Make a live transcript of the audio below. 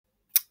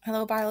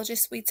Hello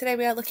biologists, today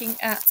we are looking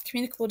at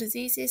communicable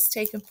diseases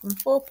taken from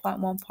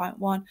 4.1.1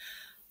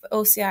 for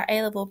OCR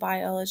A level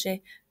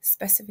biology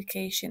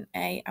specification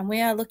A, and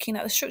we are looking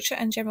at the structure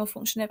and general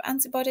function of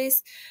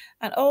antibodies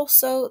and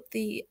also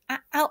the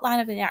outline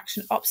of the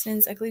action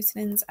opsonins,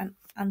 agglutinins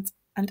and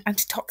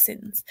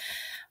anti-toxins.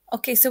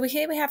 Okay, so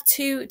here we have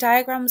two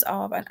diagrams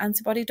of an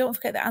antibody. Don't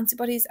forget that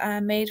antibodies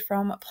are made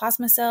from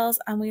plasma cells,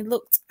 and we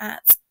looked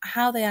at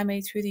how they are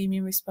made through the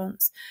immune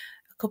response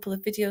couple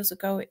of videos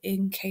ago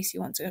in case you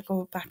want to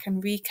go back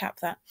and recap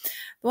that.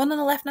 The one on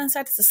the left hand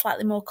side is a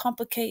slightly more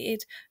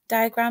complicated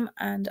diagram,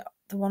 and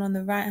the one on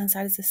the right hand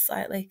side is a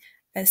slightly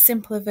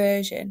simpler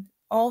version,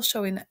 all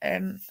showing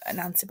an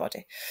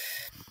antibody.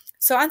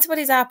 So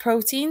antibodies are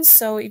proteins,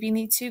 so if you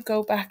need to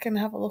go back and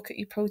have a look at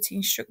your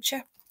protein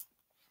structure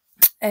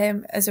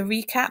as a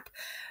recap,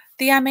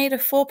 they are made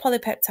of 4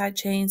 polypeptide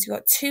chains. You've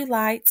got 2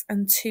 light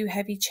and 2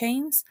 heavy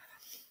chains.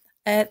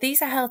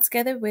 These are held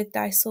together with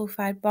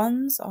disulfide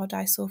bonds or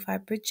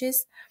disulfide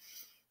bridges.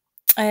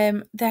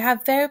 They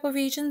have variable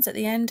regions at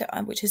the end,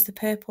 which is the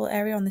purple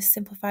area on this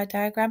simplified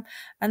diagram,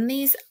 and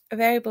these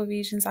variable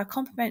regions are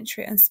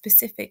complementary and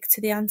specific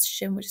to the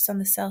antigen, which is on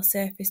the cell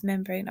surface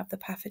membrane of the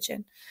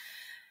pathogen.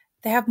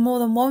 They have more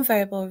than one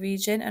variable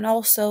region, and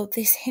also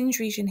this hinge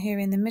region here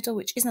in the middle,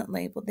 which isn't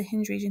labelled, the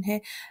hinge region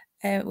here,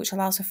 which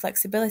allows for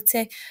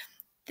flexibility.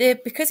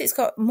 Because it's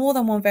got more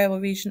than one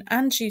variable region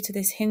and due to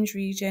this hinge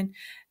region,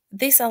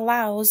 this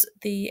allows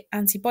the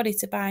antibody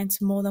to bind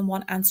to more than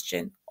one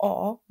antigen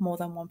or more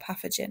than one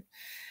pathogen.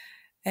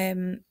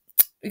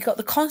 We've got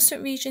the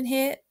constant region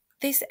here.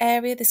 This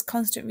area, this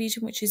constant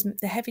region, which is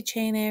the heavy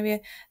chain area,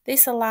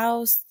 this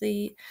allows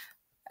the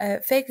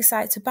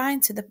phagocyte to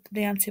bind to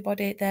the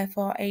antibody,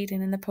 therefore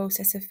aiding in the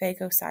process of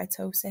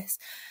phagocytosis.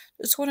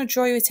 Just want to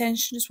draw your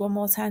attention just one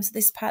more time to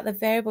this part, the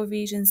variable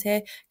regions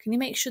here. Can you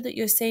make sure that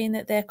you're saying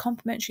that they're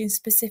complementary and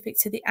specific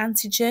to the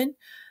antigen,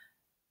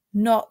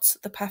 not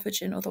the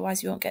pathogen,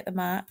 otherwise you won't get the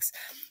marks.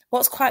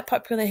 What's quite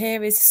popular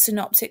here is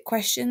synoptic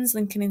questions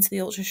linking into the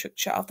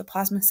ultrastructure of the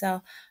plasma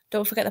cell.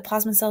 Don't forget the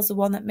plasma cell is the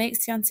one that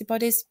makes the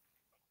antibodies,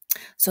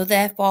 so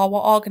therefore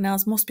what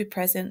organelles must be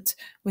present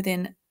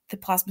within the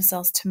plasma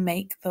cells to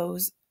make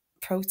those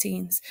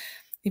proteins.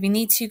 If you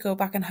need to, go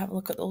back and have a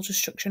look at the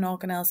ultrastructure and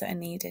organelles that are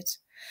needed.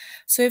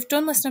 So we've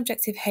done lesson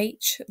objective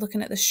H,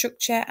 looking at the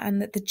structure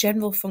and the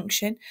general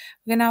function.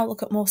 We're going to now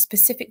look at more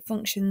specific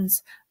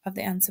functions of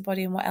the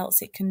antibody and what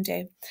else it can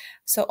do.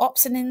 So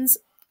opsonins.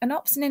 An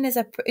opsonin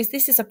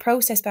is a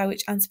process by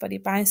which antibody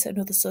binds to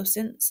another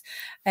substance.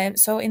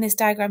 So in this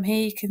diagram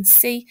here, you can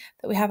see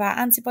that we have our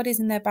antibodies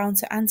and they're bound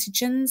to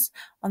antigens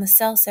on the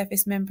cell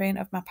surface membrane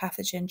of my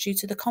pathogen due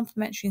to the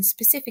complementary and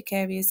specific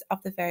areas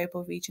of the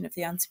variable region of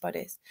the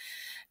antibodies.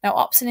 Now,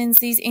 opsonins,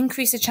 these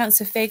increase the chance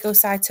of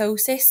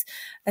phagocytosis,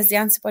 as the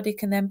antibody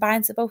can then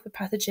bind to both the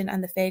pathogen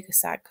and the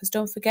phagocyte, because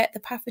don't forget the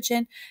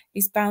pathogen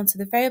is bound to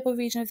the variable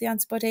region of the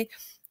antibody,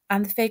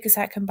 and the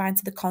phagocyte can bind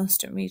to the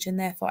constant region,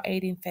 therefore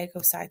aiding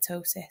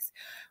phagocytosis.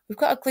 We've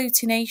got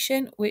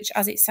agglutination, which,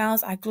 as it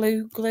sounds,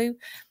 glue.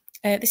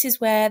 This is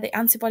where the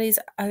antibodies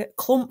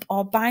clump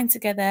or bind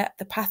together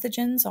the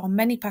pathogens or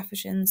many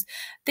pathogens.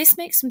 This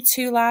makes them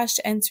too large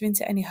to enter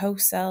into any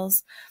host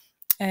cells.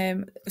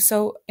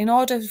 So in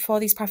order for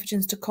these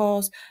pathogens to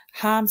cause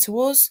harm to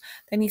us,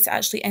 they need to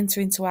actually enter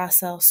into our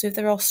cells. So if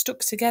they're all stuck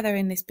together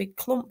in this big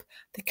clump,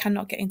 they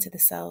cannot get into the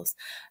cells.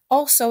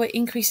 Also, it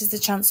increases the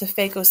chance of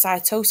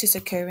phagocytosis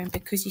occurring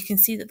because you can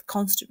see that the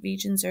constant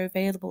regions are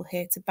available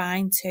here to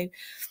bind to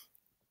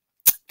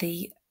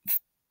the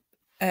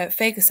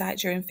phagocyte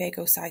during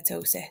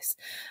phagocytosis.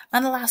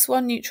 And the last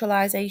one,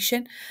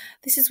 neutralisation.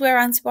 This is where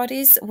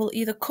antibodies will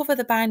either cover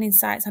the binding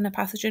sites on a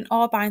pathogen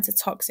or bind to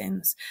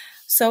toxins.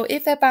 So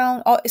if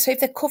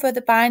they cover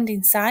the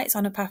binding sites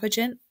on a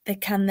pathogen, they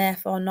can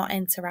therefore not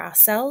enter our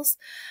cells.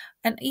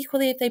 And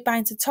equally, if they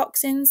bind to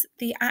toxins,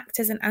 they act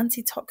as an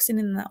antitoxin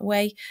in that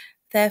way.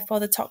 Therefore,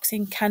 the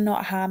toxin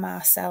cannot harm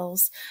our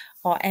cells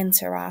or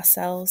enter our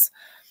cells.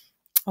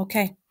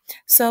 Okay,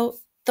 so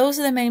those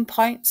are the main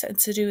points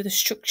to do with the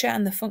structure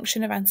and the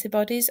function of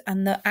antibodies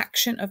and the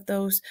action of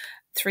those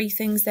 3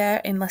 things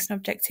there in lesson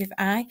objective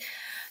I.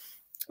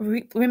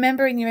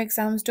 Remember in your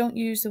exams, don't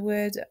use the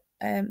words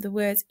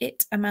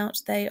it,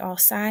 amount, they or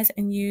size,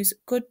 and use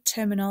good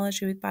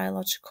terminology with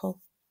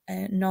biological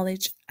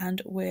knowledge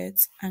and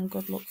words, and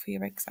good luck for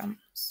your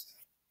exams.